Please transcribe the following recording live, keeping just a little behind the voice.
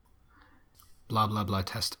Blah, blah, blah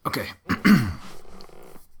test. Okay.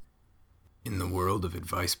 In the world of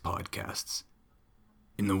advice podcasts.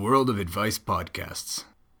 In the world of advice podcasts.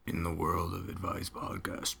 In the world of advice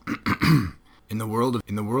podcasts. In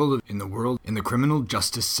the criminal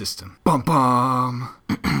justice system. Bum bum.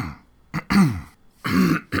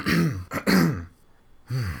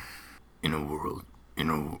 In a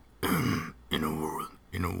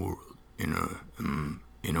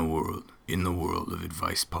world of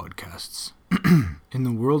advice podcasts. In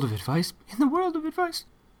the world of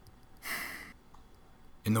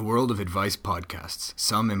advice podcasts,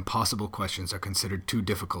 some impossible questions are considered too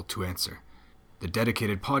difficult to answer. The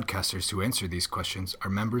dedicated podcasters who answer these questions are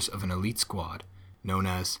members of an elite squad known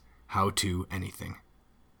as How To Anything.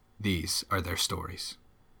 These are their stories.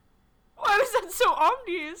 Why was that so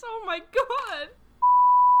obvious? Oh my god!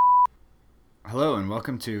 Hello and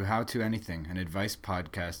welcome to How To Anything, an advice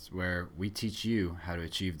podcast where we teach you how to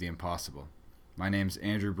achieve the impossible. My name's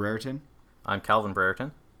Andrew Brereton. I'm Calvin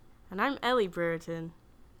Brereton. And I'm Ellie Brereton.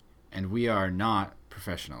 And we are not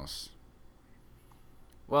professionals.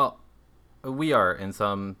 Well, we are in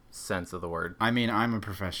some sense of the word. I mean, I'm a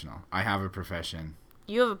professional. I have a profession.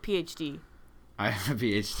 You have a PhD. I have a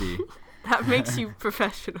PhD. That makes you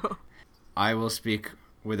professional. I will speak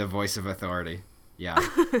with a voice of authority. Yeah.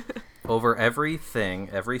 Over everything,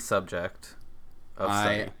 every subject of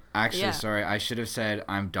study. Sorry, I should have said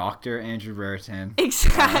I'm Dr. Andrew Brereton.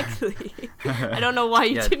 Exactly. I don't know why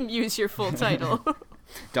you didn't use your full title.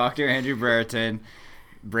 Dr. Andrew Brereton,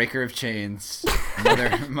 breaker of chains,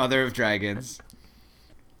 mother of dragons.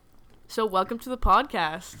 So welcome to the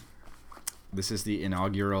podcast. This is the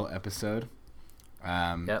inaugural episode.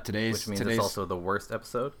 Which means it's also the worst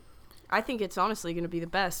episode. I think it's honestly going to be the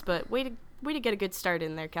best, but way to get a good start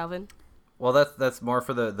in there, Calvin. Well, that's more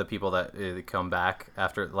for the people that come back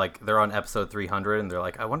after, like, they're on episode 300 and they're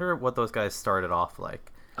like, I wonder what those guys started off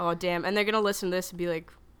like. Oh, damn. And they're going to listen to this and be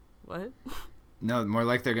like, what? No, more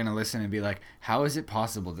like they're going to listen and be like, how is it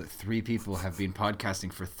possible that 3 people have been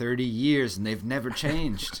podcasting for 30 years and they've never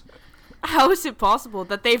changed? How is it possible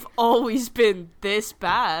that they've always been this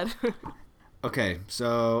bad? Okay,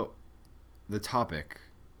 so the topic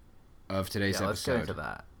of today's episode. Let's get into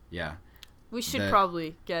that. Yeah. We should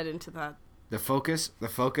probably get into that. The focus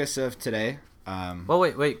of today. Well,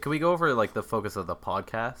 wait. Can we go over, like, the focus of the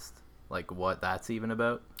podcast? Like, what that's even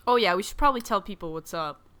about? Oh, yeah. We should probably tell people what's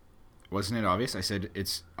up. Wasn't it obvious? I said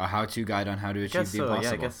it's a how-to guide on how to achieve the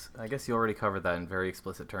impossible. Yeah, I guess you already covered that in very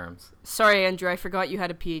explicit terms. Sorry, Andrew. I forgot you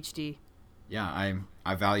had a PhD. Yeah,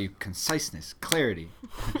 I value conciseness, clarity.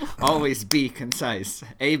 Always be concise.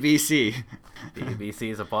 ABC. The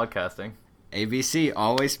ABCs of podcasting. ABC,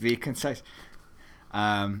 always be concise.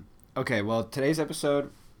 Okay, well, today's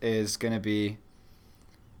episode is going to be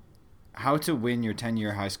how to win your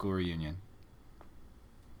 10-year high school reunion.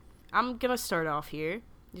 I'm going to start off here.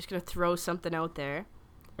 I'm just going to throw something out there.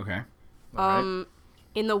 Okay. All right.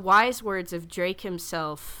 In the wise words of Drake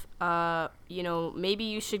himself, maybe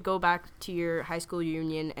you should go back to your high school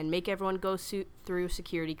reunion and make everyone go through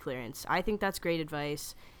security clearance. I think that's great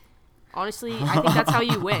advice. Honestly, I think that's how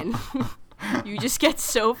you win. You just get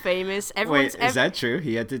so famous. Wait, is that true?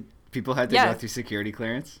 People had to go through security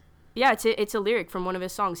clearance? Yeah, it's a lyric from one of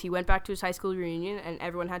his songs. He went back to his high school reunion, and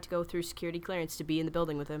everyone had to go through security clearance to be in the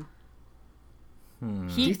building with him.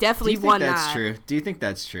 He definitely won that. That's true? Do you think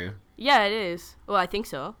that's true? Yeah, it is. Well, I think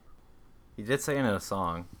so. He did say it in a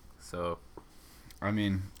song, so... I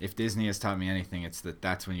mean, if Disney has taught me anything, it's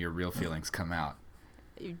that's when your real feelings come out.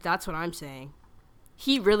 That's what I'm saying.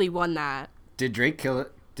 He really won that. Did Drake kill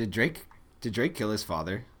it? Did Drake kill his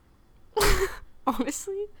father?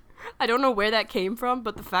 Honestly, I don't know where that came from,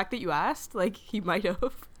 but the fact that you asked, like, he might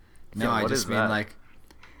have. No, yeah, I just mean, like,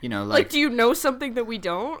 like, do you know something that we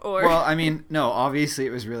don't, or? Well, I mean, no, obviously it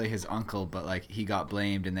was really his uncle, but, like, he got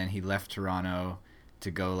blamed, and then he left Toronto to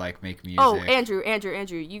go, like, make music. Oh, Andrew,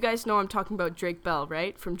 you guys know I'm talking about Drake Bell,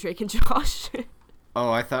 right? From Drake and Josh. Oh,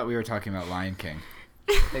 I thought we were talking about Lion King.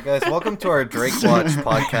 Hey guys, welcome to our Drake Watch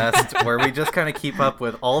podcast, where we just kind of keep up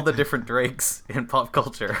with all the different Drakes in pop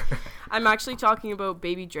culture. I'm actually talking about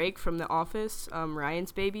Baby Drake from The Office,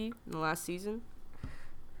 Ryan's baby in the last season.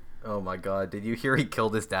 Oh my god, did you hear he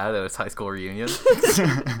killed his dad at his high school reunion?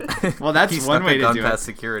 Well, that's one way to do past it.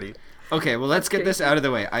 Security. Okay, well, let's get this out of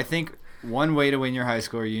the way. I think one way to win your high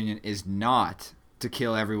school reunion is not to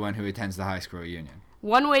kill everyone who attends the high school reunion.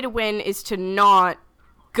 One way to win is to not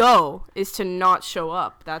show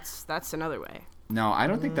up. That's another way. No, I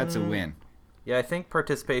don't think that's a win. Yeah, I think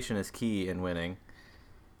participation is key in winning.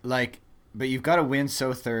 Like, but you've got to win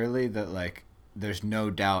so thoroughly that, like, there's no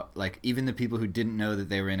doubt, like, even the people who didn't know that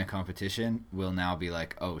they were in a competition will now be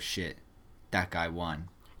like, oh shit, that guy won.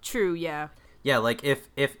 True, yeah. Yeah, like if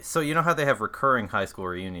so, you know how they have recurring high school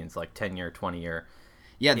reunions, like 10-year, 20-year.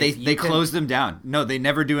 Yeah, they close them down. No, they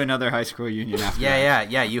never do another high school reunion after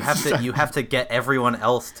that. Yeah. You have to get everyone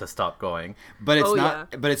else to stop going. But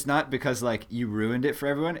it's not because like you ruined it for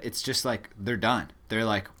everyone. It's just like they're done. They're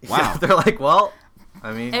like, wow. Yeah, they're like, well,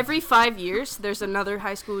 I mean, every 5 years there's another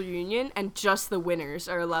high school reunion, and just the winners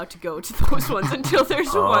are allowed to go to those ones until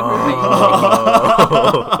there's one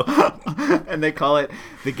remaining. And they call it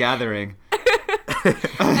the gathering.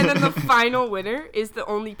 And then the final winner is the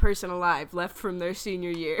only person alive left from their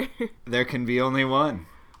senior year. There can be only one.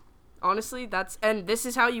 Honestly, and this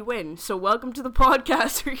is how you win. So welcome to the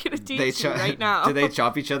podcast. We're gonna teach you right now. Do they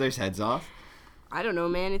chop each other's heads off? I don't know,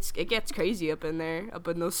 man. It gets crazy up in there, up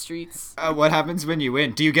in those streets. What happens when you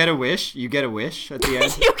win? Do you get a wish? You get a wish at the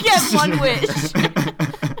end? You get one wish.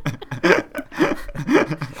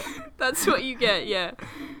 That's what you get, yeah.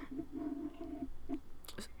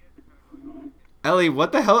 Ellie,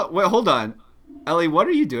 what the hell? Wait, hold on. Ellie, what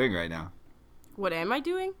are you doing right now? What am I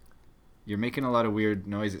doing? You're making a lot of weird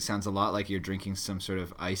noise. It sounds a lot like you're drinking some sort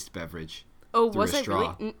of iced beverage. Oh, was it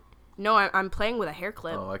really? No, I'm playing with a hair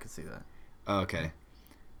clip. Oh, I can see that. Oh, okay.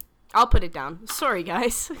 I'll put it down. Sorry,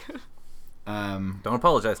 guys. Don't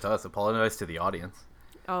apologize to us. Apologize to the audience.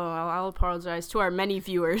 Oh, I'll apologize to our many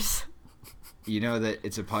viewers. You know that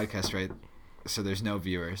it's a podcast, right? So there's no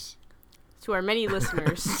viewers. To our many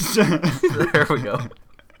listeners. There we go.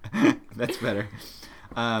 That's better.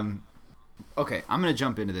 Okay, I'm going to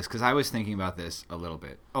jump into this because I was thinking about this a little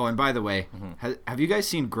bit. Oh, and by the way, have you guys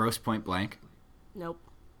seen Gross Point Blank? Nope.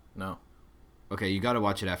 No. Okay, you got to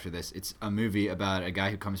watch it after this. It's a movie about a guy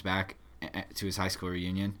who comes back to his high school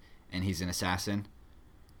reunion, and he's an assassin.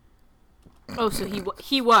 Oh, so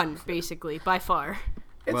he won, basically, by far.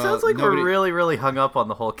 It sounds like we're really, really hung up on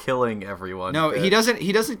the whole killing everyone. No, he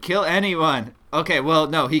doesn't kill anyone. Okay, well,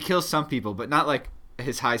 no, he kills some people, but not like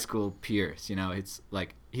his high school peers. You know, it's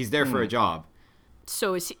like he's there for a job.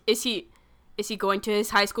 So is he going to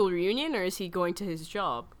his high school reunion, or is he going to his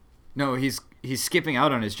job? No, he's skipping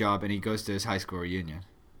out on his job and he goes to his high school reunion.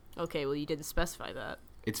 Okay, well, you didn't specify that.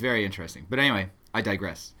 It's very interesting. But anyway, I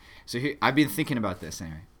digress. So I've been thinking about this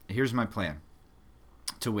anyway. Here's my plan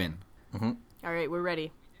to win. Mm-hmm. All right, we're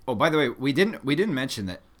ready. Oh, by the way, we didn't mention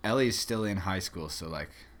that Ellie's still in high school, so like.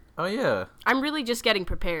 Oh yeah. I'm really just getting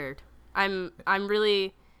prepared. I'm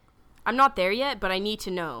not there yet, but I need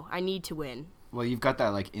to know. I need to win. Well, you've got that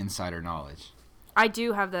like insider knowledge. I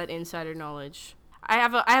do have that insider knowledge. I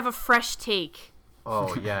have a fresh take.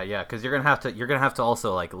 Oh yeah, because you're gonna have to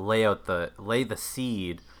also like lay the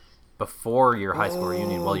seed before your high school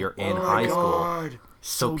reunion while you're in high school,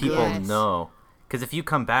 so people know. Because if you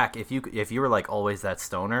come back, if you were like always that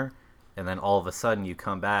stoner, and then all of a sudden you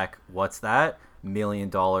come back, what's that $1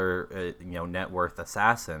 million net worth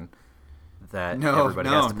assassin that everybody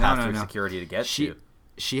has to pass through security to get to?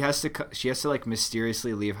 She has to like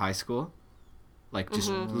mysteriously leave high school, like just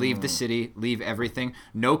leave the city, leave everything,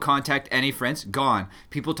 no contact, any friends, gone.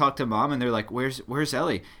 People talk to mom and they're like, "Where's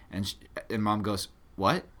Ellie?" And mom goes,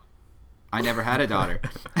 "What? I never had a daughter."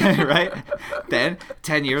 Right? Then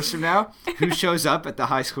 10 years from now, who shows up at the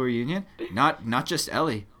high school reunion? Not just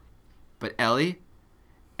Ellie, but Ellie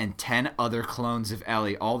and 10 other clones of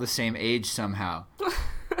Ellie, all the same age somehow.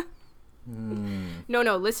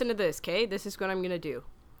 No, listen to this, okay? This is what I'm going to do.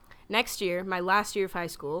 Next year, my last year of high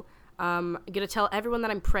school, I'm going to tell everyone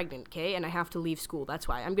that I'm pregnant, okay? And I have to leave school. That's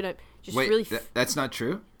why. I'm going to just Wait, really... that's not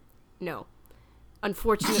true? No.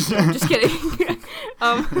 Unfortunately, I'm just kidding.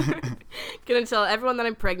 Gonna tell everyone that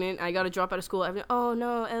I'm pregnant. I gotta drop out of school. Oh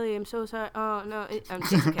no, Ellie, I'm so sorry. Oh no, it's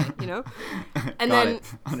okay, you know. And then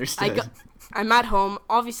understood. I'm at home,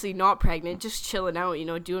 obviously not pregnant, just chilling out, you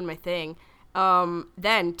know, doing my thing.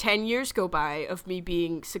 Then 10 years go by of me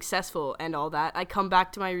being successful and all that. I come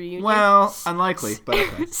back to my reunion. Well, unlikely, but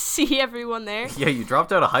okay. See everyone there. Yeah, you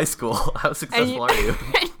dropped out of high school. How successful are you?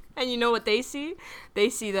 And you know what they see? They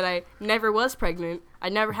see that I never was pregnant. I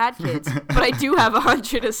never had kids. But I do have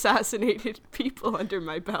 100 assassinated people under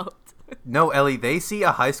my belt. No, Ellie, they see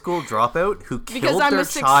a high school dropout who killed because I'm their a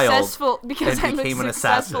child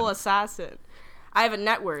successful assassin. I have a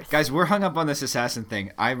net worth. Guys, we're hung up on this assassin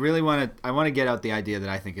thing. I really want to get out the idea that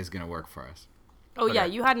I think is going to work for us. Oh, okay. Yeah,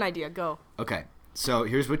 you had an idea. Go. Okay, so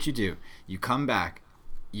here's what you do. You come back.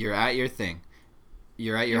 You're at your thing.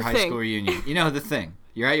 You're at your high school reunion. You know the thing.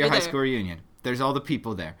 You're at your high school reunion. There's all the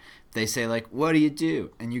people there. They say, like, what do you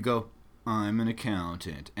do? And you go, I'm an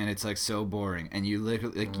accountant. And it's, like, so boring. And you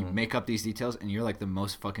literally, like, you make up these details, and you're, like, the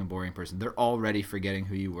most fucking boring person. They're already forgetting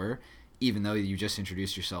who you were, even though you just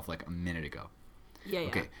introduced yourself, like, a minute ago. Yeah.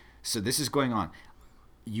 Okay, so this is going on.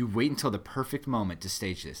 you wait until the perfect moment to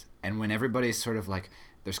stage this. And when everybody's sort of like,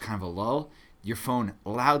 there's kind of a lull, your phone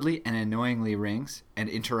loudly and annoyingly rings and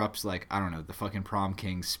interrupts, like, I don't know, the fucking prom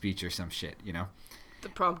king's speech or some shit, you know? The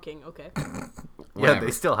prom king, okay. Yeah, Whatever.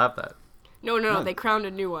 they still have that. No, they crowned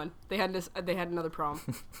a new one. They had another prom.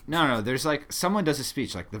 No, there's like, someone does a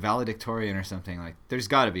speech, like the valedictorian or something, like, there's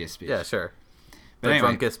gotta be a speech. Yeah, sure. But The anyway.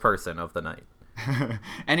 drunkest person of the night.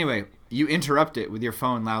 Anyway, you interrupt it with your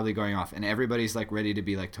phone loudly going off, and everybody's like ready to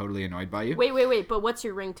be like totally annoyed by you. Wait, but what's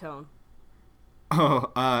your ringtone?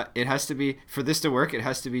 Oh, it has to be, for this to work, it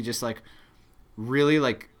has to be just like really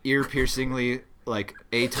like ear piercingly like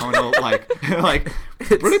atonal, like like It's,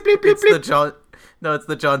 bleep, bleep, bleep, it's the bleep. John. No, it's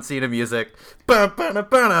the John Cena music.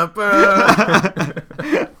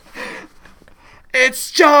 Ba-ba-da-ba-da-ba.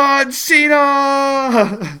 It's John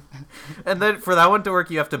Cena. And then for that one to work,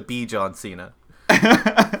 you have to be John Cena.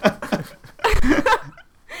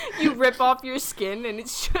 You rip off your skin and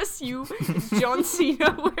it's just you, John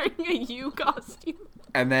Cena, wearing a U costume.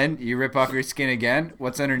 And then you rip off your skin again.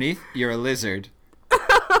 What's underneath? You're a lizard.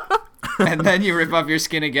 And then you rip off your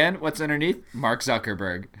skin again. What's underneath? Mark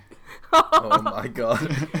Zuckerberg. Oh my god.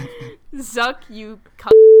 Zuck, you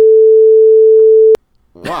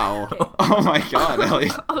Wow. Oh my god,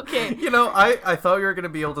 Elliot. Okay. You know, I thought we were going to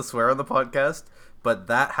be able to swear on the podcast, but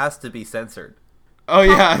that has to be censored. Oh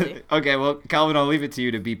yeah. Probably. Okay, well, Calvin, I'll leave it to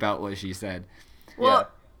you to beep out what she said. Well,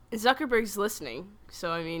 Zuckerberg's listening,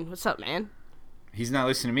 so I mean, what's up, man? He's not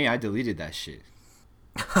listening to me. I deleted that shit.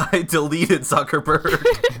 I deleted Zuckerberg.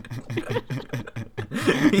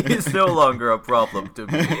 He is no longer a problem to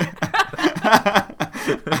me.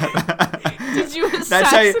 Did you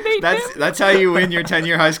assassinate him? That's how you win your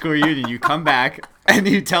 10-year high school reunion. You come back and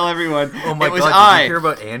you tell everyone, Oh my it was god, did you hear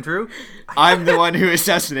about Andrew? I'm the one who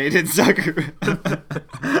assassinated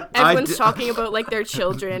Zuckerberg. Everyone's talking about like their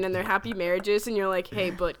children and their happy marriages, and you're like,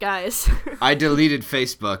 hey, but guys. I deleted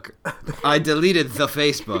Facebook. I deleted the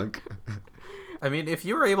Facebook. I mean, if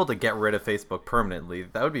you were able to get rid of Facebook permanently,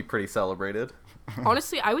 that would be pretty celebrated.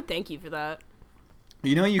 Honestly, I would thank you for that.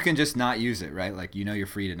 You know you can just not use it, right? Like, you know you're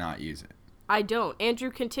free to not use it. I don't. Andrew,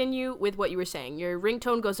 continue with what you were saying. Your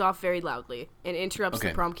ringtone goes off very loudly and interrupts Okay.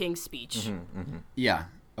 the prom king's speech. Yeah.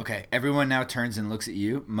 Okay. Everyone now turns and looks at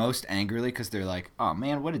you most angrily because they're like, oh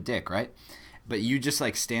man, what a dick, right? But you just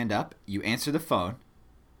like stand up, you answer the phone,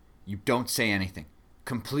 you don't say anything.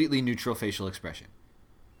 Completely neutral facial expression.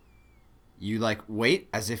 You like wait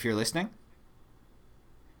as if you're listening.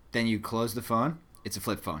 Then you close the phone. It's a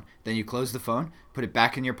flip phone. Then you close the phone, put it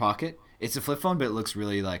back in your pocket. It's a flip phone, but it looks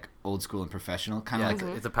really like old school and professional. Kind of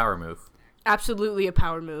Yeah, it's a power move. Absolutely a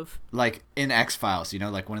power move. like in X-Files, you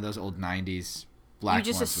know, like one of those old 90s black You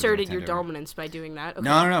just ones with a asserted your Nintendo. dominance by doing that. Okay.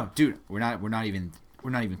 No, dude, we're not even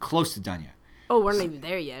close to done yet. Oh, we're not even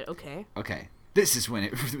there yet. Okay. Okay, this is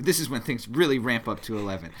when things really ramp up to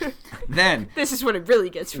 11. Then This is when it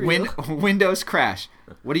really gets real. Windows crash.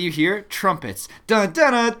 What do you hear? Trumpets. Dun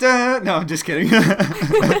dun dun dun. No, I'm just kidding.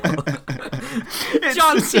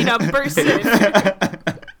 John Cena bursts in.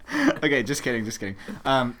 Okay, just kidding.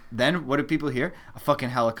 Then what do people hear? A fucking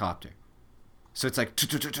helicopter. So it's like Well,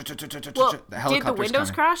 the did the helicopter's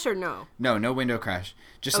windows coming. crash or no? No window crash.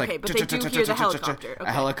 Just Okay, like but they do hear the helicopter. A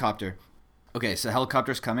Okay. helicopter. Okay, so the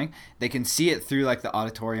helicopter's coming. They can see it through like the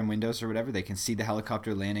auditorium windows or whatever. They can see the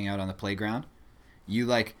helicopter landing out on the playground. You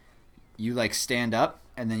stand up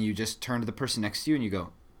and then you just turn to the person next to you and you go,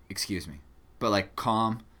 "Excuse me," but like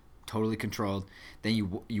calm, totally controlled. Then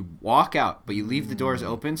you walk out, but you leave the doors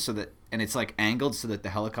open so that, and it's like angled so that the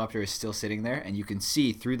helicopter is still sitting there, and you can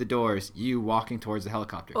see through the doors you walking towards the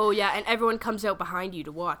helicopter. Oh yeah, and everyone comes out behind you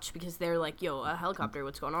to watch because they're like, "Yo, a helicopter!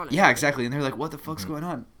 What's going on?" Yeah, exactly. And they're like, what the fuck's going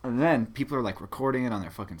on? And then people are like recording it on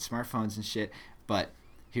their fucking smartphones and shit. But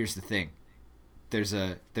here's the thing. There's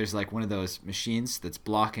like one of those machines that's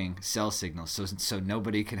blocking cell signals so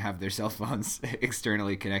nobody can have their cell phones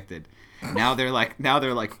externally connected. Now they're like,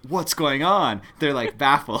 what's going on? They're like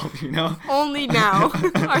baffled, you know? Only now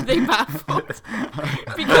are they baffled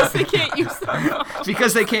because they can't use their phone.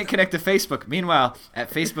 Because they can't connect to Facebook. Meanwhile, at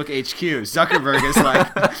Facebook HQ, Zuckerberg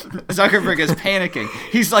is panicking.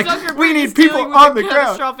 He's like, Zuckerberg we is need people dealing with on the the ground.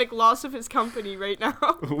 catastrophic loss of his company right now.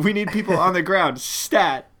 We need people on the ground.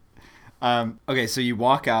 Stat. Okay, so you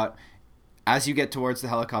walk out. As you get towards the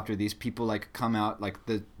helicopter, these people like come out, like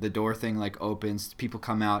the door thing like opens. People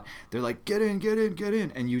come out. They're like, get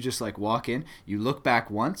in. And you just like walk in. You look back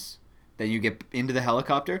once. Then you get into the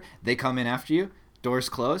helicopter. They come in after you. Doors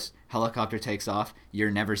close. Helicopter takes off.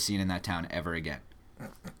 You're never seen in that town ever again.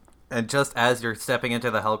 And just as you're stepping into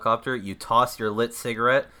the helicopter, you toss your lit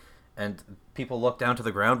cigarette, and people look down to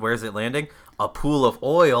the ground. Where's it landing? A pool of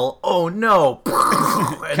oil. Oh no!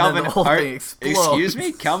 And Calvin, then the whole thing explodes. excuse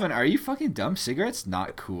me, Calvin, are you fucking dumb? Cigarettes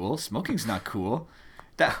not cool. Smoking's not cool.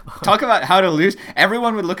 Talk about how to lose.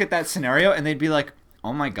 Everyone would look at that scenario and they'd be like,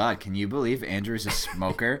 "Oh my god, can you believe Andrew's a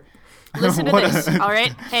smoker?" Listen to this, all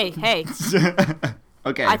right? Hey.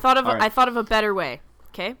 Okay. I thought of all right. I thought of a better way.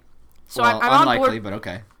 Okay. So Well, I'm on unlikely, board. but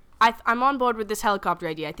okay. I'm on board with this helicopter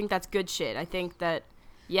idea. I think that's good shit. I think that,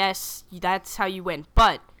 yes, that's how you win.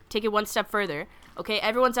 But take it one step further. Okay,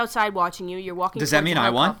 everyone's outside watching you. You're walking. Does that towards mean the I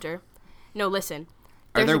won? helicopter. No, listen.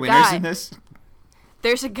 Are There's there a winners guy- in this?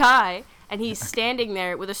 There's a guy, and he's standing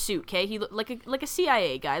there with a suit. Okay, he like a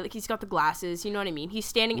CIA guy. Like he's got the glasses. You know what I mean? He's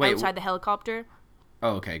standing Wait, outside the helicopter.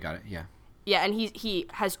 Oh, okay, got it. Yeah. Yeah, and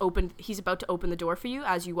he's about to open the door for you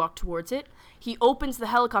as you walk towards it. He opens the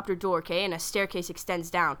helicopter door, okay, and a staircase extends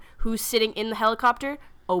down. Who's sitting in the helicopter?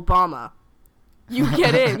 Obama. You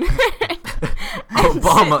get in.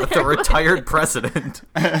 Obama, the retired president.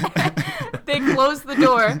 They close the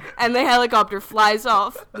door, and the helicopter flies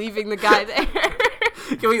off, leaving the guy there.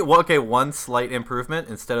 Can we? Okay, one slight improvement.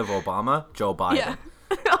 Instead of Obama, Joe Biden. Yeah.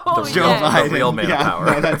 Oh, The Joe yeah. Biden. The real man of yeah, power.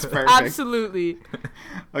 No, that's perfect. Absolutely.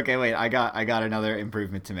 Okay, wait. I got another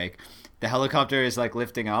improvement to make. The helicopter is like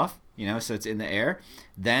lifting off, so it's in the air.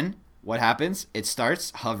 Then what happens? It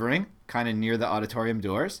starts hovering kind of near the auditorium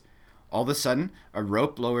doors. All of a sudden, a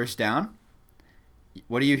rope lowers down.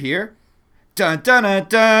 What do you hear? Dun dun dun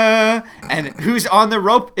dun! And who's on the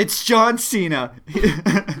rope? It's John Cena.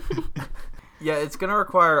 Yeah, it's gonna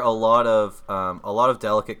require a lot of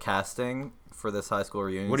delicate casting for this high school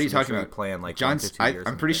reunion. What are you so make talking sure about? Plan like John, 1 to 2 years.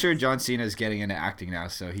 I'm in pretty sure advance. John Cena is getting into acting now,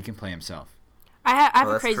 so he can play himself. I have Oh,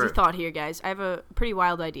 a that's crazy true. thought here, guys. I have a pretty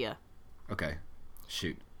wild idea. Okay,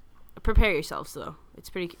 shoot. Prepare yourselves, though.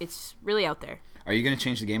 It's really out there. Are you gonna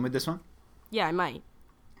change the game with this one? Yeah, I might.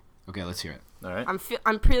 Okay, let's hear it. All right.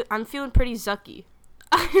 I'm feeling pretty zucky.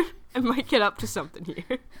 I might get up to something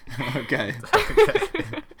here. Okay.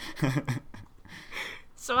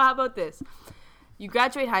 So how about this? You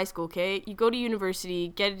graduate high school, okay? You go to university,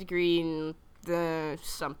 get a degree in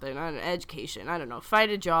something, I don't know, education. I don't know.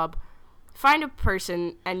 Find a job, find a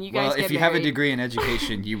person, and you guys Well, get if you have a married. degree in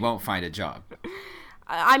education, you won't find a job.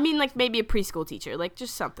 I mean, like maybe a preschool teacher, like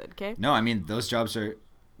just something, okay? No, I mean those jobs are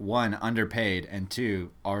one, underpaid, and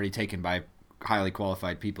two, already taken by highly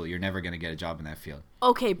qualified people. You're never gonna get a job in that field.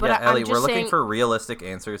 Okay, but yeah, I'm Ellie, just we're saying. looking for realistic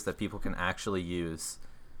answers that people can actually use.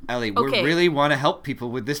 Ellie, Okay. we really want to help people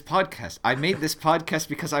with this podcast. I made this podcast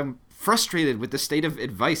because I'm frustrated with the state of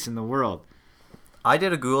advice in the world. I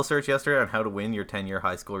did a Google search yesterday on how to win your 10-year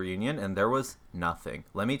high school reunion, and there was nothing.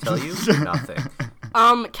 Let me tell you, nothing.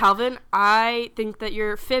 Calvin, I think that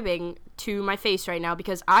you're fibbing to my face right now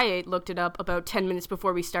because I looked it up about 10 minutes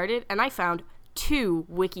before we started, and I found 2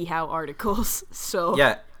 WikiHow articles. So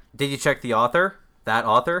Yeah, did you check the author? That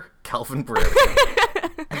author? Calvin Brereton.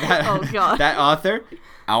 Oh god, That author,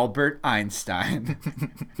 Albert Einstein.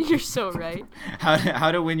 you're so right.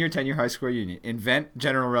 How to win your 10-year high school reunion. Invent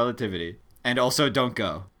general relativity. And also don't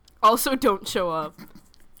go. Also, don't show up.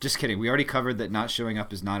 Just kidding. We already covered that not showing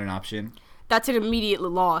up is not an option. That's an immediate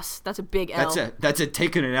loss. That's a big L. That's a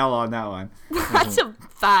taking an L on that one. That's a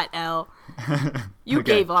fat L. You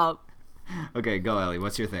Okay. gave up. Okay, go Ellie.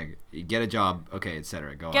 What's your thing? You get a job, okay,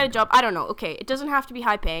 etc. Go Get on. a job. I don't know. Okay, it doesn't have to be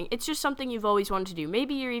high paying. It's just something you've always wanted to do.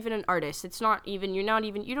 Maybe you're even an artist. You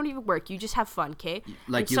don't even work. You just have fun, okay?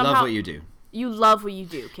 Like And you love somehow- what you do. You love what you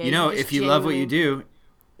do, okay? You know, just if you love what you genuinely- do,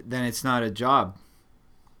 then it's not a job.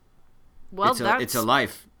 well, It's a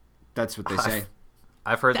life. That's what they say.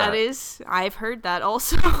 I've heard that. I've heard that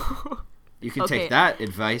also. You can Okay. take that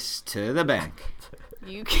advice to the bank.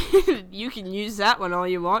 You can use that one all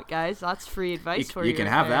you want, guys. That's free advice for you. You can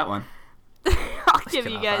right have there. that one. I'll give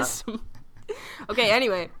can you have guys some. Okay,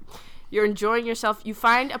 anyway. You're enjoying yourself. You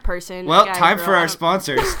find a person. Well, a guy, time a for girl, our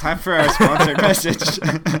sponsors. Time for our sponsored message.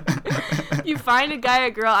 You find a guy,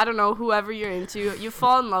 a girl, I don't know, whoever you're into. You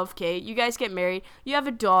fall in love, Kate. You guys get married. You have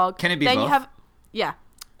a dog. Can it be then both? You have, yeah.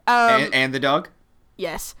 and the dog?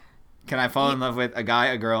 Yes. Can I fall in love with a guy,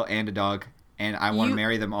 a girl, and a dog? And I want to You-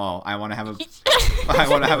 marry them all. I want to have a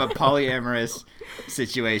polyamorous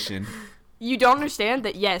situation. You don't understand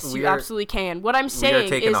that? Yes, We you are- absolutely can. What I'm We are saying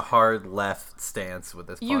taking is, a hard left stance with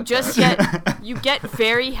this podcast. you just get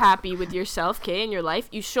very happy with yourself, okay, in your life.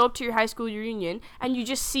 You show up to your high school reunion and you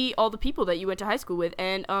just see all the people that you went to high school with,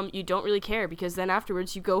 and you don't really care because then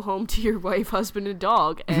afterwards you go home to your wife, husband, and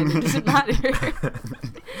dog, and it doesn't matter.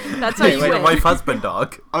 That's how you Wait, win. wife, husband,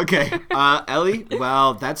 dog. Okay, Ellie.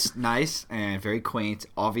 Well, that's nice and very quaint.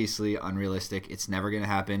 Obviously unrealistic. It's never gonna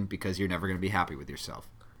happen because you're never gonna be happy with yourself.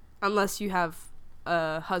 Unless you have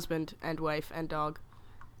a husband and wife and dog.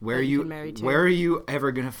 Where that are you can marry to. where are you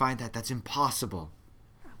ever gonna find that? That's impossible.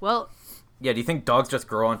 Well, Yeah, do you think dogs just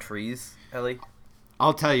grow on trees, Ellie?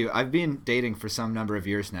 I'll tell you, I've been dating for some number of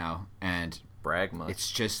years now, and Brag much. it's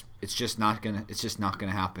just not gonna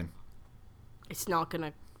happen. it's not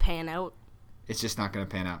gonna pan out. It's just not gonna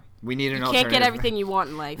pan out. We need an You alternative. can't get everything you want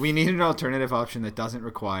in life. We need an alternative option that doesn't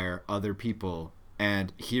require other people.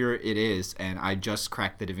 And here it is, and I just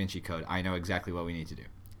cracked the Da Vinci Code. I know exactly what we need to do.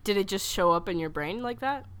 Did it just show up in your brain like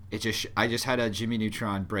that? I just had a Jimmy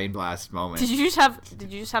Neutron brain blast moment. Did you just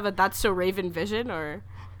have a That's So Raven vision, or?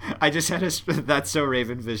 I just had a That's So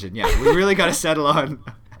Raven vision. Yeah, we really got to settle on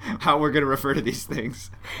how we're going to refer to these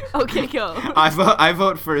things. Okay, go. I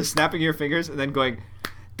vote for snapping your fingers and then going,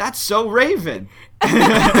 "That's so Raven."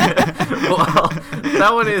 Well, that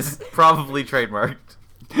one is probably trademarked.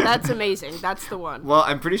 That's amazing. That's the one. Well,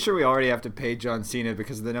 I'm pretty sure we already have to pay John Cena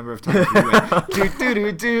because of the number of times we went do do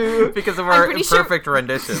do do. Because of I'm our pretty sure- imperfect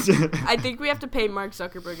rendition. I think we have to pay Mark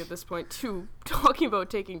Zuckerberg at this point too, talking about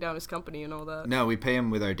taking down his company and all that. No, we pay him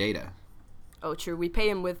with our data. Oh, true. We pay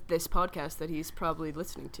him with this podcast that he's probably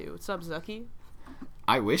listening to. What's up, Zucky?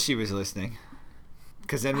 I wish he was listening,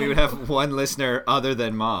 because then we would have one listener other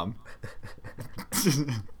than Mom.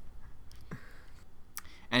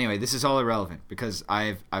 Anyway, this is all irrelevant because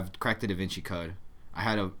I've cracked the Da Vinci Code. I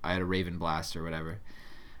had a Raven blast or whatever.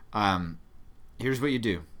 Here's what you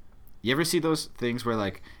do. You ever see those things where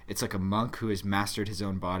like it's like a monk who has mastered his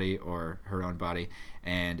own body or her own body,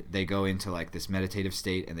 and they go into like this meditative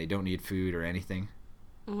state and they don't need food or anything?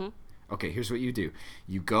 Mm-hmm. Okay, here's what you do.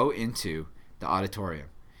 You go into the auditorium.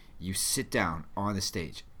 You sit down on the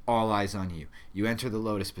stage. All eyes on you. You enter the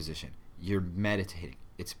lotus position. You're meditating.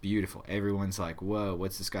 It's beautiful. Everyone's like, "Whoa,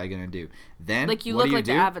 what's this guy gonna do?" Then Like you what look do like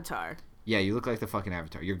do? the Avatar. Yeah, you look like the fucking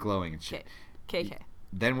Avatar. You're glowing and shit. Okay.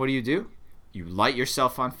 Then what do? You light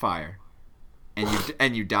yourself on fire,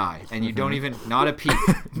 and you die, and you don't even not a peep,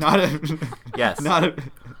 not a Yes. not a.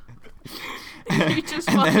 You just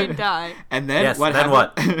And fucking then- die. And then Yes, what? then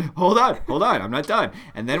happen- hold on, I'm not done.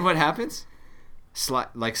 And then what happens?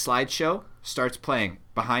 Slideshow starts playing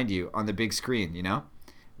behind you on the big screen. You know,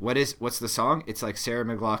 what's the song? It's like Sarah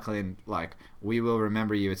McLachlan, like "We Will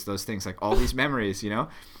Remember You." It's those things, like all these memories. You know.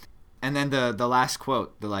 And then the last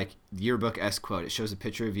quote, the like yearbook-esque quote, it shows a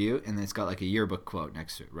picture of you, and then it's got like a yearbook quote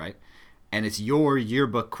next to it, right? And it's your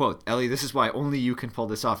yearbook quote. Ellie, this is why only you can pull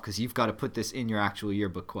this off, because you've got to put this in your actual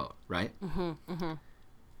yearbook quote, right? Mm-hmm, mm-hmm.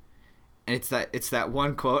 And it's that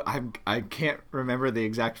one quote. I can't remember the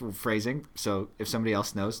exact phrasing, so if somebody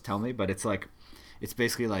else knows, tell me. But it's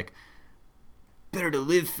basically like, better to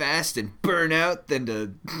live fast and burn out than to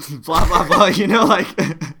blah blah blah. You know, like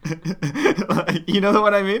you know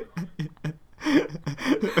what I mean?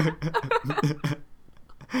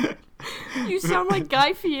 You sound like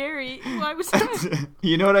Guy Fieri. Why was that?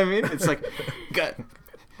 You know what I mean? It's like, God.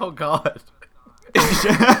 Oh God.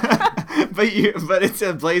 but it's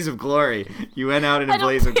a blaze of glory. You went out in a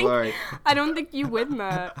blaze of glory. I don't think you win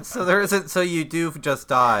that. So there isn't. So you do just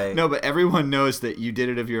die. No, but everyone knows that you did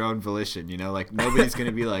it of your own volition. You know, like nobody's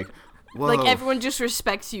gonna be like, whoa. Like everyone just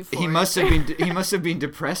respects you for He it. must have been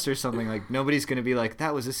depressed or something. Like nobody's gonna be like,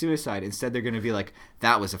 that was a suicide. Instead, they're gonna be like,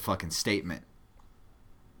 that was a fucking statement.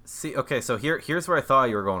 See, okay, so here's where I thought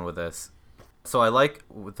you were going with this. So I like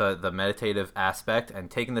the meditative aspect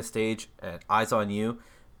and taking the stage and eyes on you,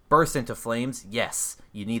 burst into flames. Yes,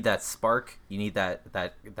 you need that spark. You need that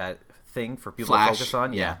thing for people Flash, to focus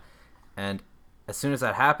on. Yeah. And as soon as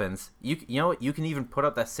that happens, you know what? You can even put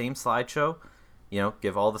up that same slideshow. You know,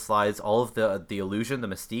 give all the slides, all of the illusion, the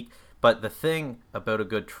mystique. But the thing about a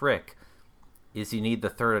good trick is you need the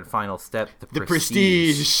third and final step, The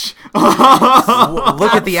prestige.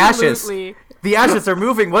 Look at the ashes. Absolutely. The ashes are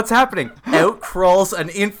moving. What's happening? Out crawls an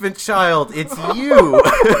infant child. It's you.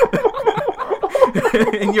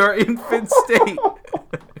 In your infant state.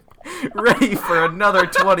 Ready for another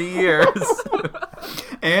 20 years.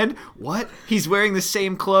 And what? He's wearing the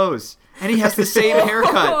same clothes. And he has the same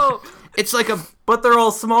haircut. It's like But they're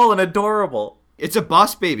all small and adorable. it's a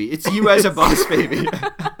boss baby. It's you as a boss baby.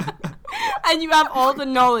 And you have all the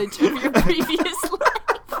knowledge of your previous life.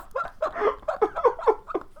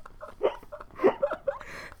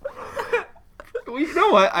 You know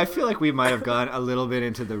what? I feel like we might have gone a little bit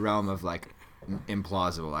into the realm of like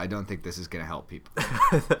implausible. I don't think this is going to help people.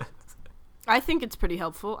 I think it's pretty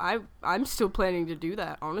helpful. I'm still planning to do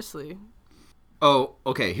that, honestly. Oh,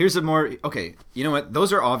 okay. Here's a more... Okay, you know what?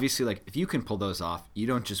 Those are obviously, like, if you can pull those off, you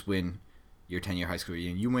don't just win your 10-year high school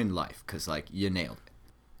reunion. You win life because, like, you nailed it.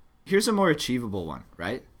 Here's a more achievable one,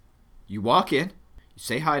 right? You walk in, you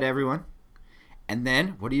say hi to everyone, and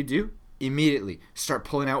then what do? immediately start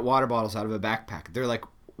pulling out water bottles out of a backpack. They're like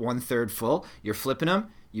 1/3 full. You're flipping them.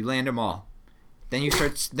 You land them all. Then you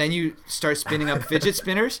start spinning up fidget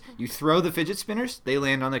spinners. You throw the fidget spinners. They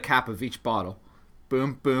land on the cap of each bottle.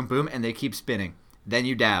 Boom, boom, boom, and they keep spinning. Then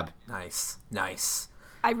you dab. Nice.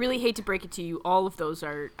 I really hate to break it to you. All of those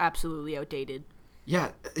are absolutely outdated.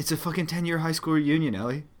 Yeah, it's a fucking 10-year high school reunion,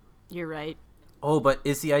 Ellie. You're right. Oh, but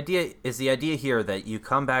is the idea here that you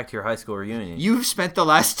come back to your high school reunion? You've spent the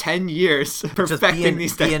last 10 years perfecting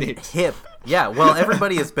these techniques. Hip. Yeah, well,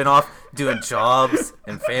 everybody has been off doing jobs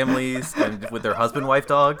and families and with their husband-wife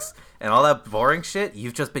dogs and all that boring shit.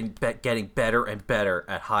 You've just been getting better and better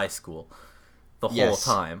at high school the whole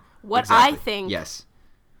time. What Exactly. I think Yes.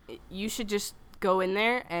 you should just go in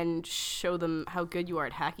there and show them how good you are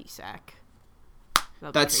at hacky sack.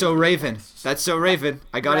 That's so Raven. That's so Raven.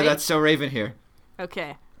 I got it. Right? That's so Raven here.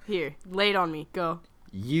 Okay, here, lay it on me. Go.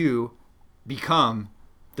 You become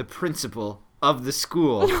the principal of the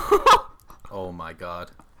school. Oh my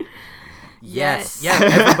god. Yes. Yeah,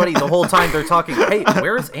 everybody, the whole time they're talking, hey,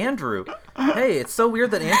 where's Andrew? Hey, it's so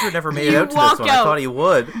weird that Andrew never made it You out to this walk one. I out. thought he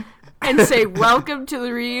would. And say, welcome to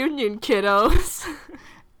the reunion, kiddos.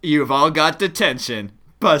 You've all got detention.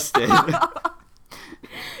 Busted.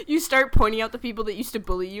 You start pointing out the people that used to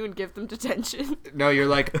bully you and give them detention. No, you're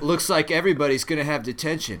like, looks like everybody's gonna have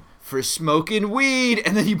detention for smoking weed,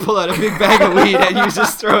 and then you pull out a big bag of weed and you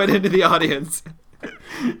just throw it into the audience.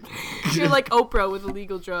 You're like Oprah with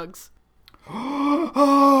illegal drugs.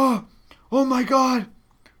 Oh my god!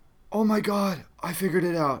 Oh my god! I figured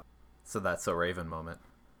it out. So that's a Raven moment.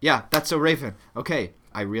 Yeah, that's so Raven. Okay,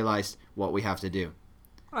 I realized what we have to do.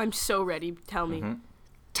 I'm so ready. Tell me.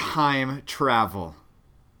 Time travel.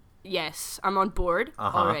 Yes, I'm on board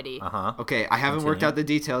already. Okay, I haven't worked out the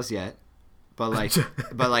details yet, but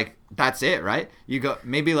like that's it, right? You go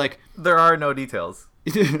maybe like There are no details.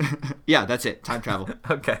 yeah, that's it. Time travel.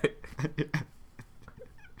 Okay.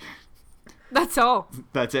 That's all.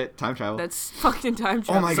 That's it. Time travel. That's fucking time Oh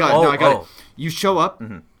travel. my god, no, I got oh. it. You show up.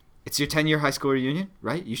 It's your 10-year high school reunion,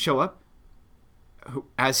 right? You show up.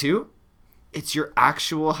 As who? It's your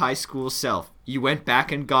actual high school self. You went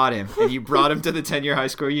back and got him, and you brought him to the 10-year high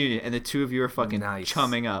school reunion, and the two of you are fucking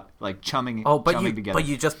chumming up, like chumming. Oh, but chumming together.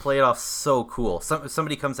 you just play it off so cool.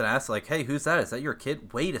 Somebody comes and asks, like, "Hey, who's that? Is that your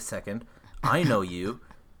kid?" Wait a second, I know you.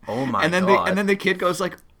 Oh my god! And then the kid goes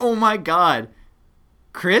like, "Oh my god,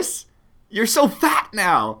 Chris, you're so fat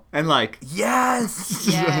now," and like, yes,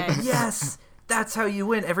 Yes. yes. That's how you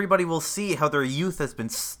win. Everybody will see how their youth has been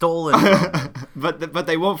stolen from them. but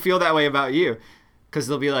they won't feel that way about you, because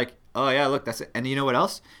they'll be like, "Oh yeah, look, that's it." And you know what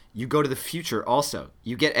else? You go to the future also.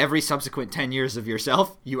 You get every subsequent 10 years of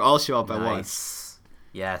yourself. You all show up at once.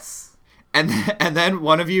 Yes. And then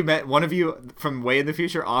one of you from way in the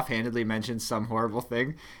future offhandedly mentions some horrible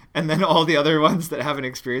thing, and then all the other ones that haven't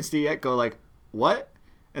experienced it yet go like, "What?"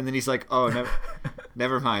 And then he's like, "Oh,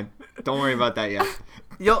 never mind. Don't worry about that yet."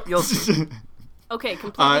 You'll see. Okay,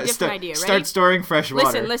 completely different idea. Ready? Start storing fresh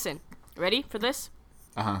water. Listen. Ready for this?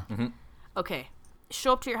 Okay.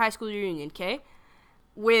 Show up to your high school reunion, okay?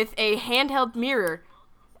 With a handheld mirror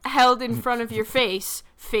held in front of your face,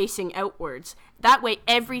 facing outwards. That way,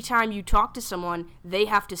 every time you talk to someone, they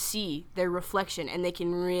have to see their reflection, and they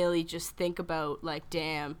can really just think about, like,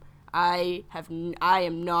 damn, I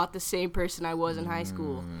am not the same person I was in high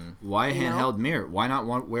school. Why a You know? handheld mirror? Why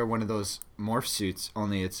not wear one of those morph suits?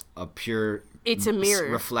 Only it's a pure. It's a mirror.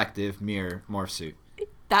 Reflective mirror morph suit.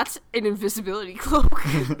 That's an invisibility cloak.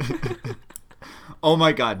 Oh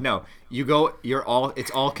my god, no. You go,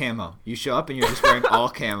 it's all camo. You show up and you're just wearing all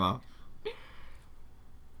camo.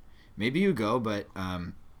 Maybe you go, but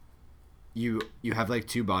you have like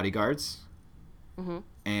 2 bodyguards.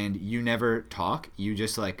 And you never talk. You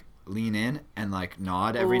just like lean in and like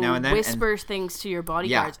nod every now and then. Whispers things to your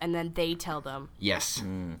bodyguards, and then they tell them. Yes.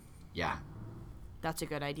 Yeah. That's a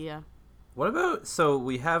good idea. What about, so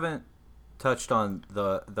we haven't touched on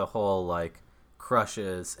the whole like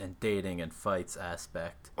crushes and dating and fights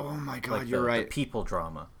aspect. Oh my god, Like you're right. the people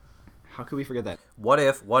drama. How could we forget that? What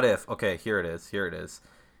if, okay, here it is.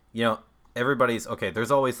 You know, everybody's, okay,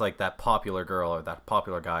 there's always like that popular girl or that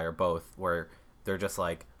popular guy or both where they're just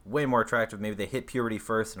like way more attractive. Maybe they hit puberty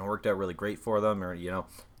first and it worked out really great for them, or, you know,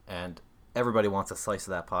 and everybody wants a slice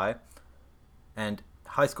of that pie. And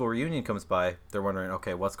high school reunion comes by, they're wondering,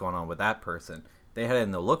 okay, what's going on with that person? They had it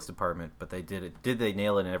in the looks department, but they did they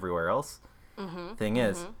nail it in everywhere else? Thing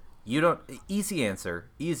is, you don't, easy answer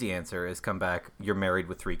is come back, you're married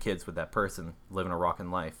with 3 kids with that person, living a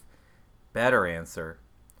rockin' life. Better answer,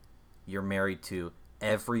 you're married to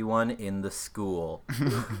everyone in the school.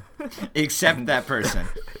 Except that person.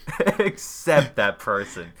 Except that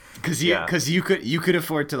person. Because you could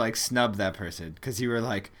afford to like snub that person. Because you were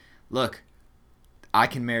like, look, I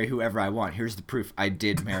can marry whoever I want. Here's the proof. I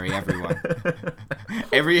did marry everyone.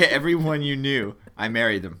 Everyone you knew, I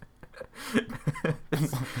married them.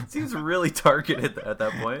 Seems really targeted at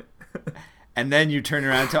that point. And then you turn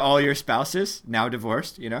around to all your spouses, now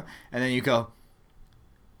divorced, you know, and then you go,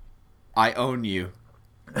 I own you.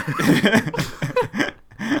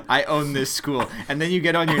 I own this school. And then you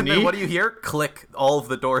get on your knee. Then what do you hear? Click. All of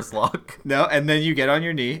the doors lock. No, and then you get on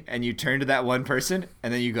your knee and you turn to that one person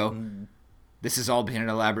and then you go, this has all been an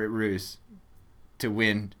elaborate ruse to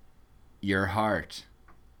win your heart.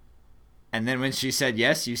 And then when she said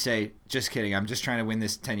yes, you say, just kidding. I'm just trying to win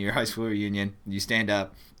this 10-year high school reunion. You stand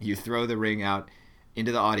up, you throw the ring out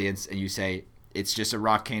into the audience, and you say, it's just a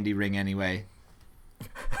rock candy ring anyway.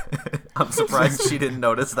 I'm surprised she didn't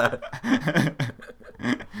notice that.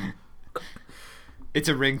 It's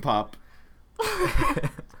a ring pop.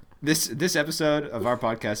 This episode of our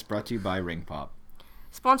podcast is brought to you by Ring Pop.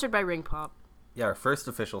 Sponsored by Ring Pop. Yeah, our first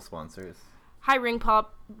official sponsors. Hi, Ring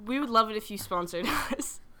Pop. We would love it if you sponsored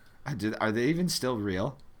us. Are they even still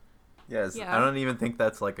real? Yes, Yeah. I don't even think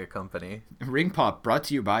that's like a company. Ring Pop brought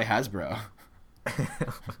to you by Hasbro.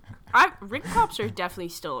 Ring Pops are definitely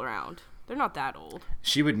still around. They're not that old.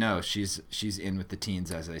 She would know. She's in with the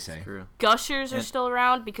teens, as they say. True. Gushers are still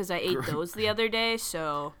around because I ate those the other day.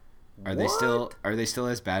 So Are they still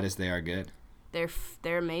as bad as they are good?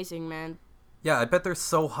 they're amazing, man. Yeah, I bet they're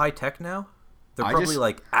so high tech now. They're probably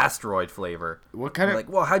like asteroid flavor. What kind of like?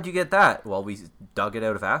 Well, how'd you get that? Well, we dug it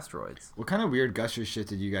out of asteroids. What kind of weird gusher shit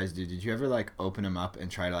did you guys do? Did you ever like open them up and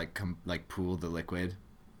try to like pool the liquid?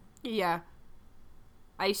 Yeah.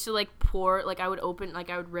 I used to like pour, like I would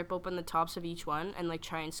rip open the tops of each one and like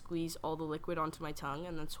try and squeeze all the liquid onto my tongue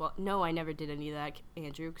and then swallow. No, I never did any of that,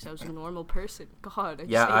 Andrew, because I was a normal person. God,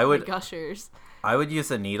 I ate my gushers. I would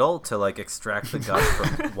use a needle to like extract the gush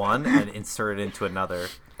from one and insert it into another.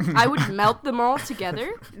 I would melt them all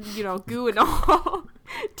together, goo and all,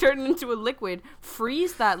 turn it into a liquid,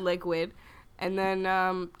 freeze that liquid, and then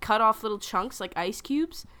cut off little chunks like ice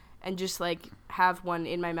cubes and just like have one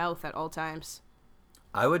in my mouth at all times.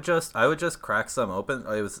 I would just crack some open.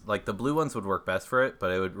 It was like the blue ones would work best for it,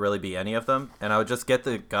 but it would really be any of them. And I would just get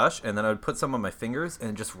the gush, and then I would put some on my fingers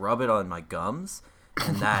and just rub it on my gums,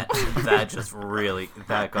 and that just really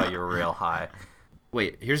got you real high.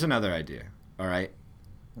 Wait, here's another idea. All right,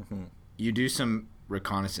 You do some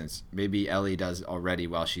reconnaissance. Maybe Ellie does already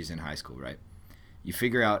while she's in high school, right? You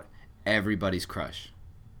figure out everybody's crush.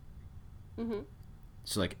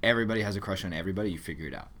 So like everybody has a crush on everybody. You figure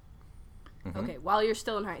it out. Okay, while you're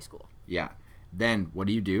still in high school. Yeah. Then what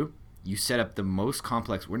do? You set up the most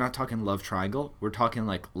complex. We're not talking love triangle. We're talking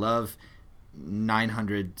like love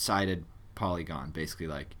 900-sided polygon, basically.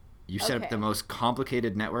 Like you set up the most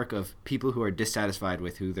complicated network of people who are dissatisfied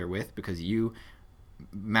with who they're with because you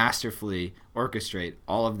masterfully orchestrate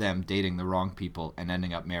all of them dating the wrong people and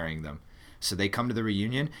ending up marrying them. So they come to the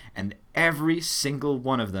reunion and every single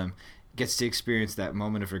one of them gets to experience that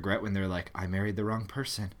moment of regret when they're like, I married the wrong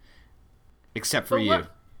person. Except for you.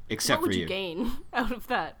 What would you gain out of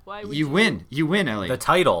that? Why would you win? You win, Ellie. The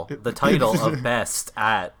title of best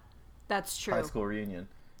at That's true. high school reunion.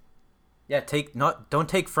 Yeah, don't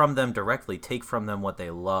take from them directly. Take from them what they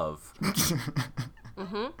love.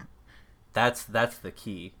 That's the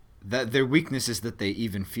key. That their weakness is that they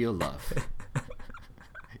even feel love.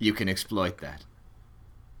 You can exploit that.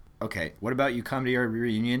 Okay, what about you come to your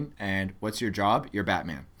reunion and what's your job? You're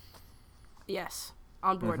Batman. Yes,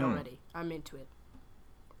 on board already. I'm into it.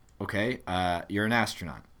 Okay, you're an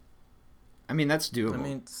astronaut. I mean, that's doable. I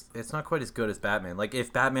mean, it's not quite as good as Batman. Like,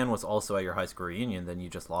 if Batman was also at your high school reunion, then you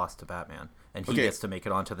just lost to Batman. And he gets to make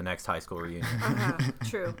it onto the next high school reunion.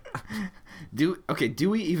 True. Do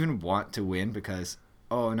we even want to win? Because,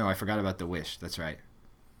 oh no, I forgot about the wish. That's right.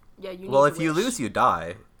 Yeah, you. Well, if you lose, you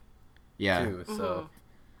die. Yeah. Too, so,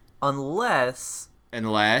 unless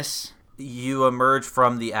you emerge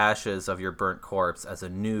from the ashes of your burnt corpse as a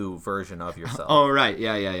new version of yourself. Oh, right.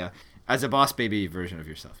 Yeah. As a boss baby version of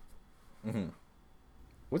yourself.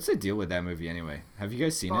 What's the deal with that movie anyway? Have you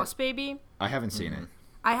guys seen Boss Baby? I haven't seen it.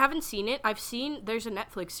 I haven't seen it. There's a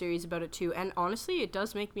Netflix series about it too, and honestly, it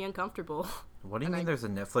does make me uncomfortable. What do you mean there's a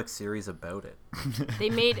Netflix series about it?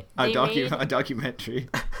 They made a documentary.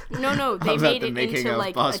 No, they made it making into of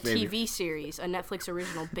like Boss a Baby. TV series, a Netflix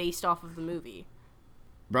original based off of the movie.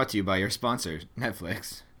 Brought to you by your sponsor,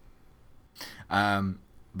 Netflix. But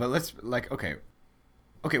let's okay,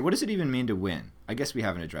 what does it even mean to win? I guess we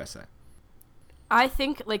haven't addressed that. I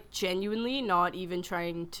think, like, genuinely, not even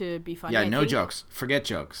trying to be funny. Yeah, I no think, jokes. Forget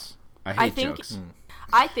jokes. I hate think- jokes.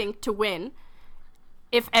 I think to win,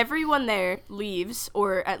 if everyone there leaves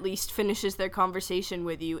or at least finishes their conversation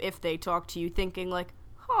with you, if they talk to you thinking like,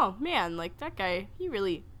 oh man, like that guy,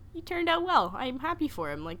 he turned out well. I'm happy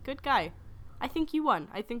for him. Like, good guy. I think you won.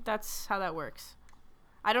 I think that's how that works.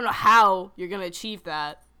 I don't know how you're going to achieve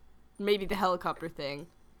that. Maybe the helicopter thing,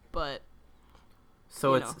 but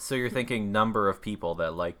So you know. so you're thinking number of people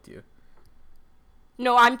that liked you.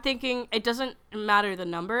 no, I'm thinking it doesn't matter the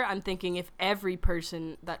number. I'm thinking if every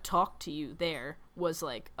person that talked to you there was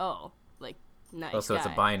like, oh, like, nice Oh, so it's a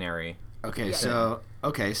guy. binary. Okay, Yeah.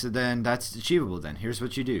 so then that's achievable. Then here's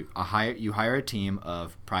what you do: you hire a team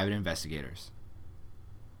of private investigators,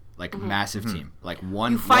 like massive team, like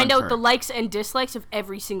one. You find one out the likes and dislikes of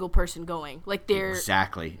every single person going. Like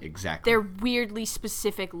exactly. they're weirdly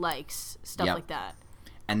specific likes, stuff Yep. like that.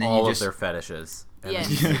 And then All you of just their fetishes. And Yes.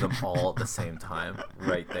 then you see them all at the same time,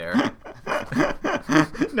 right there.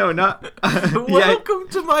 no, not Welcome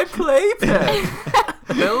to my playpen.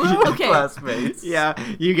 Hello, Okay. classmates. Yeah,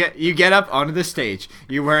 you get up onto the stage.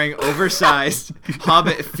 You're wearing oversized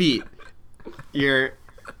hobbit feet.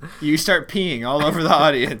 You start peeing all over the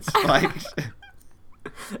audience. Like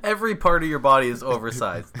Every part of your body is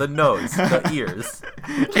oversized. The nose, the ears.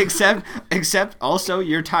 except also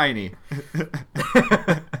you're tiny.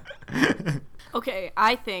 Okay,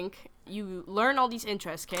 I think you learn all these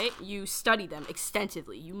interests, okay? You study them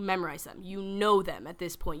extensively. You memorize them. You know them at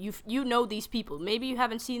this point. You know these people. Maybe you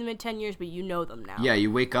haven't seen them in 10 years, but you know them now. Yeah, you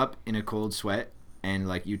wake up in a cold sweat and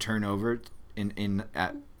like you turn over in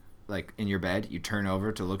your bed, you turn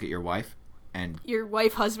over to look at your wife and Your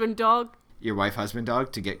wife, husband, dog. your wife, husband,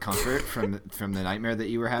 dog to get comfort from the nightmare that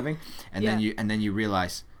you were having, and Yeah. then you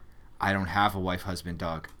realize I don't have a wife, husband,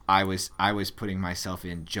 dog. I was putting myself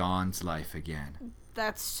in John's life again.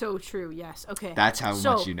 That's so true, yes. Okay. That's how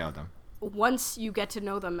So, much you know them. once you get to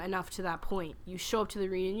know them enough to that point, you show up to the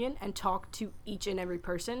reunion and talk to each and every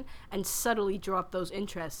person and subtly drop those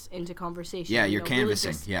interests into conversation. Yeah, you you're know,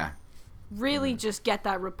 canvassing. Really Yeah. really just get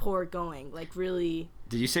that rapport going. Like, really,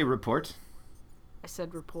 Did you say report? I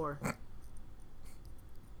said rapport.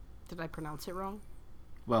 Did I pronounce it wrong?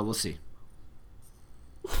 Well, we'll see.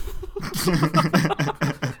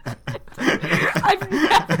 I've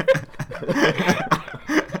never,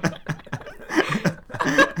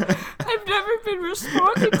 I've never been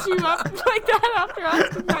responded to like that after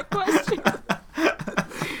asking that question.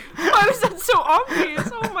 Why was that so obvious?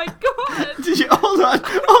 Oh my god. Did you hold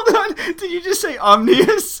on? Did you just say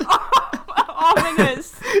omnious?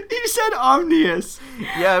 Ominous. You said omnious.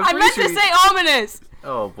 Yeah, I'm I pretty meant sure to say ominous.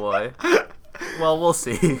 Oh boy. Well, we'll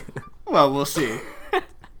see. Well, we'll see.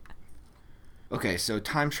 Okay, so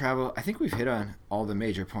time travel. I think we've hit on all the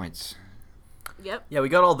major points. Yep. Yeah, we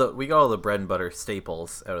got all the bread and butter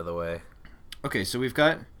staples out of the way. Okay, so we've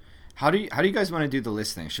got. How do you guys want to do the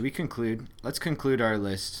list thing? Should we conclude? Let's conclude our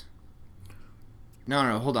list.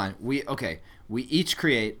 No, hold on. We each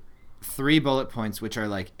create 3 bullet points, which are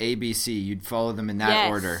like A, B, C. You'd follow them in that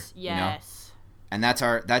order. Yes. You know? And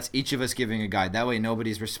that's each of us giving a guide. That way,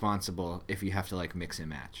 nobody's responsible if you have to like mix and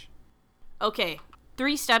match. Okay.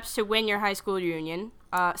 3 steps to win your high school reunion.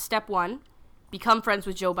 Step 1, become friends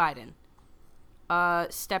with Joe Biden.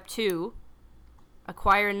 Step 2,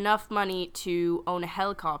 acquire enough money to own a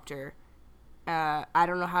helicopter. I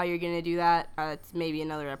don't know how you're going to do that. It's maybe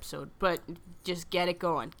another episode. But just get it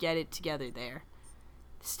going. Get it together there.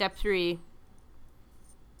 Step 3,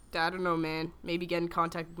 I don't know, man. Maybe get in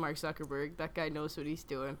contact with Mark Zuckerberg. That guy knows what he's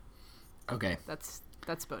doing. Okay, That's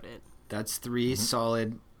about it. that's 3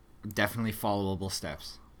 solid, definitely followable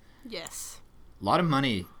steps. Yes. A lot of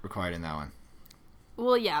money required in that one.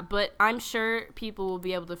 Well, yeah, but I'm sure people will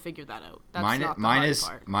be able to figure that out. That's not the hard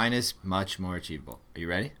part. Mine is much more achievable. Are you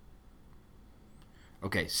ready?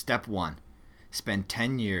 Okay, step 1. Spend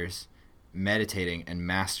 10 years meditating and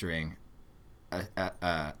mastering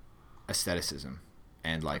aestheticism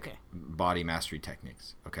and like Okay. body mastery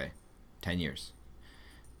techniques. Okay, 10 years.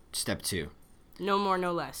 Step 2. No more,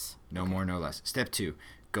 no less. No more, no less. Step 2.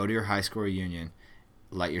 Go to your high school reunion.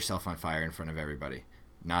 Light yourself on fire in front of everybody.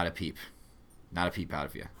 Not a peep. Not a peep out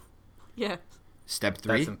of you. Yeah. Step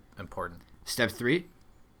 3. That's important. Step 3.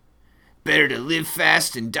 Better to live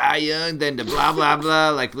fast and die young than to blah, blah, blah,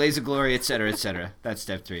 like Blaze of Glory, etc., etc. That's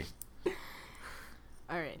step 3.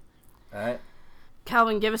 All right. All right.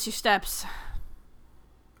 Calvin, give us your steps.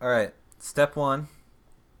 All right. Step 1.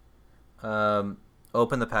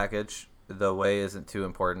 Open the package. The way isn't too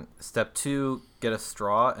important. Step 2, get a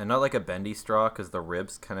straw, and not like a bendy straw because the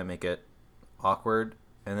ribs kind of make it awkward.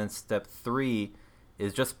 And then step 3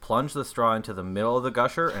 is just plunge the straw into the middle of the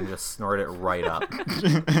gusher and just snort it right up.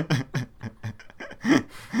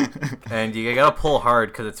 And you gotta pull hard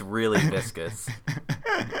because it's really viscous.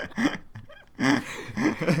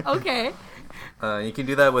 Okay. You can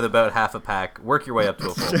do that with about half a pack. Work your way up to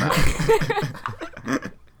a full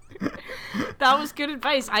pack. That was good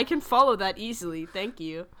advice. I can follow that easily. Thank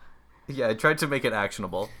you. Yeah, I tried to make it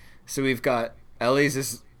actionable. So we've got Ellie's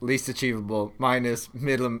is least achievable. Mine is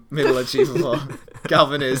middle achievable.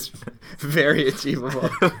 Calvin is very achievable.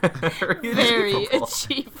 Very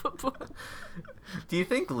achievable. Do you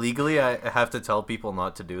think legally I have to tell people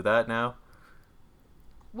not to do that now?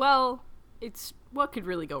 Well, it's what could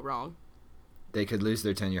really go wrong? They could lose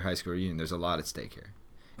their 10-year high school reunion. There's a lot at stake here.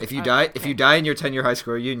 If you Okay. if you die in your 10-year high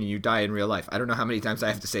school reunion, you die in real life. I don't know how many times I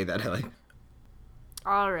have to say that, Ellie.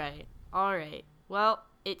 All right. Well,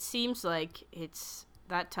 it seems like it's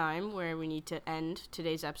that time where we need to end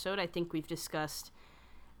today's episode. I think we've discussed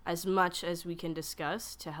as much as we can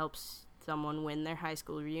discuss to help someone win their high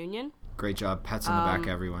school reunion. Great job. Pats on the back,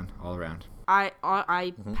 everyone, all around. I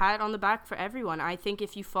pat on the back for everyone. I think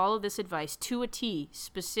if you follow this advice to a T,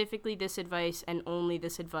 specifically this advice and only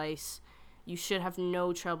this advice, you should have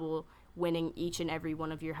no trouble winning each and every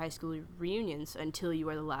one of your high school reunions until you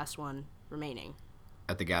are the last one remaining.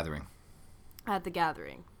 At the gathering. At the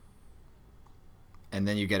gathering. And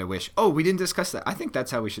then you get a wish. Oh, we didn't discuss that. I think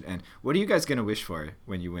that's how we should end. What are you guys going to wish for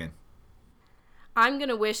when you win? I'm going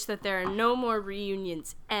to wish that there are no more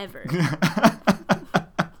reunions ever.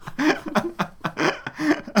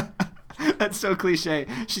 That's so cliche.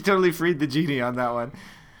 She totally freed the genie on that one.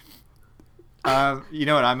 You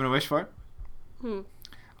know what I'm going to wish for?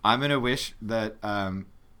 I'm going to wish that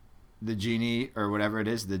the genie or whatever it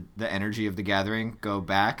is, the energy of the gathering, go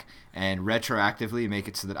back and retroactively make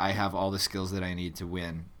it so that I have all the skills that I need to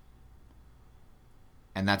win.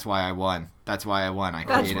 And that's why I won. That's why I won.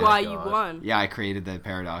 That's why you won. Yeah, I created the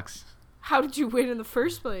paradox. How did you win in the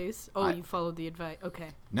first place? Oh, I- you followed the advice. Okay.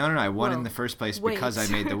 No, I won in Well, the first place wait. because I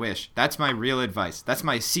made the wish. That's my real advice. That's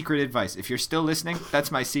my secret advice. If you're still listening,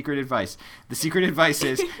 that's my secret advice. The secret advice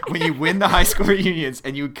is when you win the high school reunions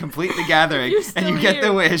and you complete the gathering You're and you still get the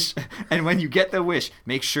here. wish, and when you get the wish,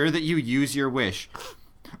 make sure that you use your wish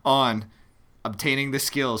on obtaining the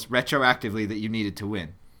skills retroactively that you needed to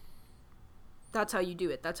win. That's how you do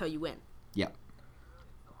it. That's how you win. Yep.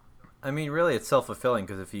 I mean, really, it's self-fulfilling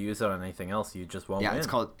because if you use it on anything else, you just won't Yeah, win.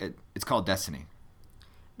 it's called destiny.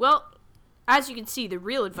 Well, as you can see, the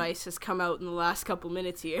real advice has come out in the last couple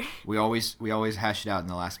minutes here. We always hash it out in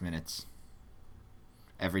the last minutes.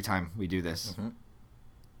 Every time we do this.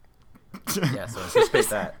 Yeah, so anticipate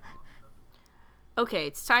that. Okay,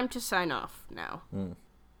 it's time to sign off now.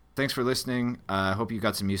 Thanks for listening. I hope you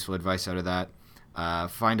got some useful advice out of that.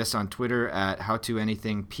 Find us on Twitter at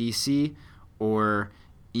howtoanythingpc or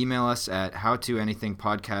email us at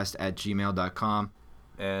howtoanythingpodcast@gmail.com.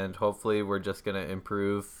 And hopefully we're just going to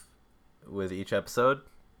improve with each episode.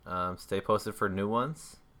 Stay posted for new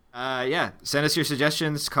ones. Yeah, send us your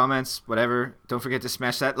suggestions, comments, whatever. Don't forget to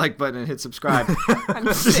smash that like button and hit subscribe.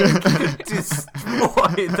 I'm sick.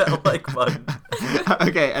 Destroy that like button.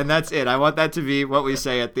 Okay, and that's it. I want that to be what we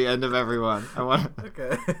say at the end of every one.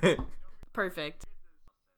 Okay. Perfect.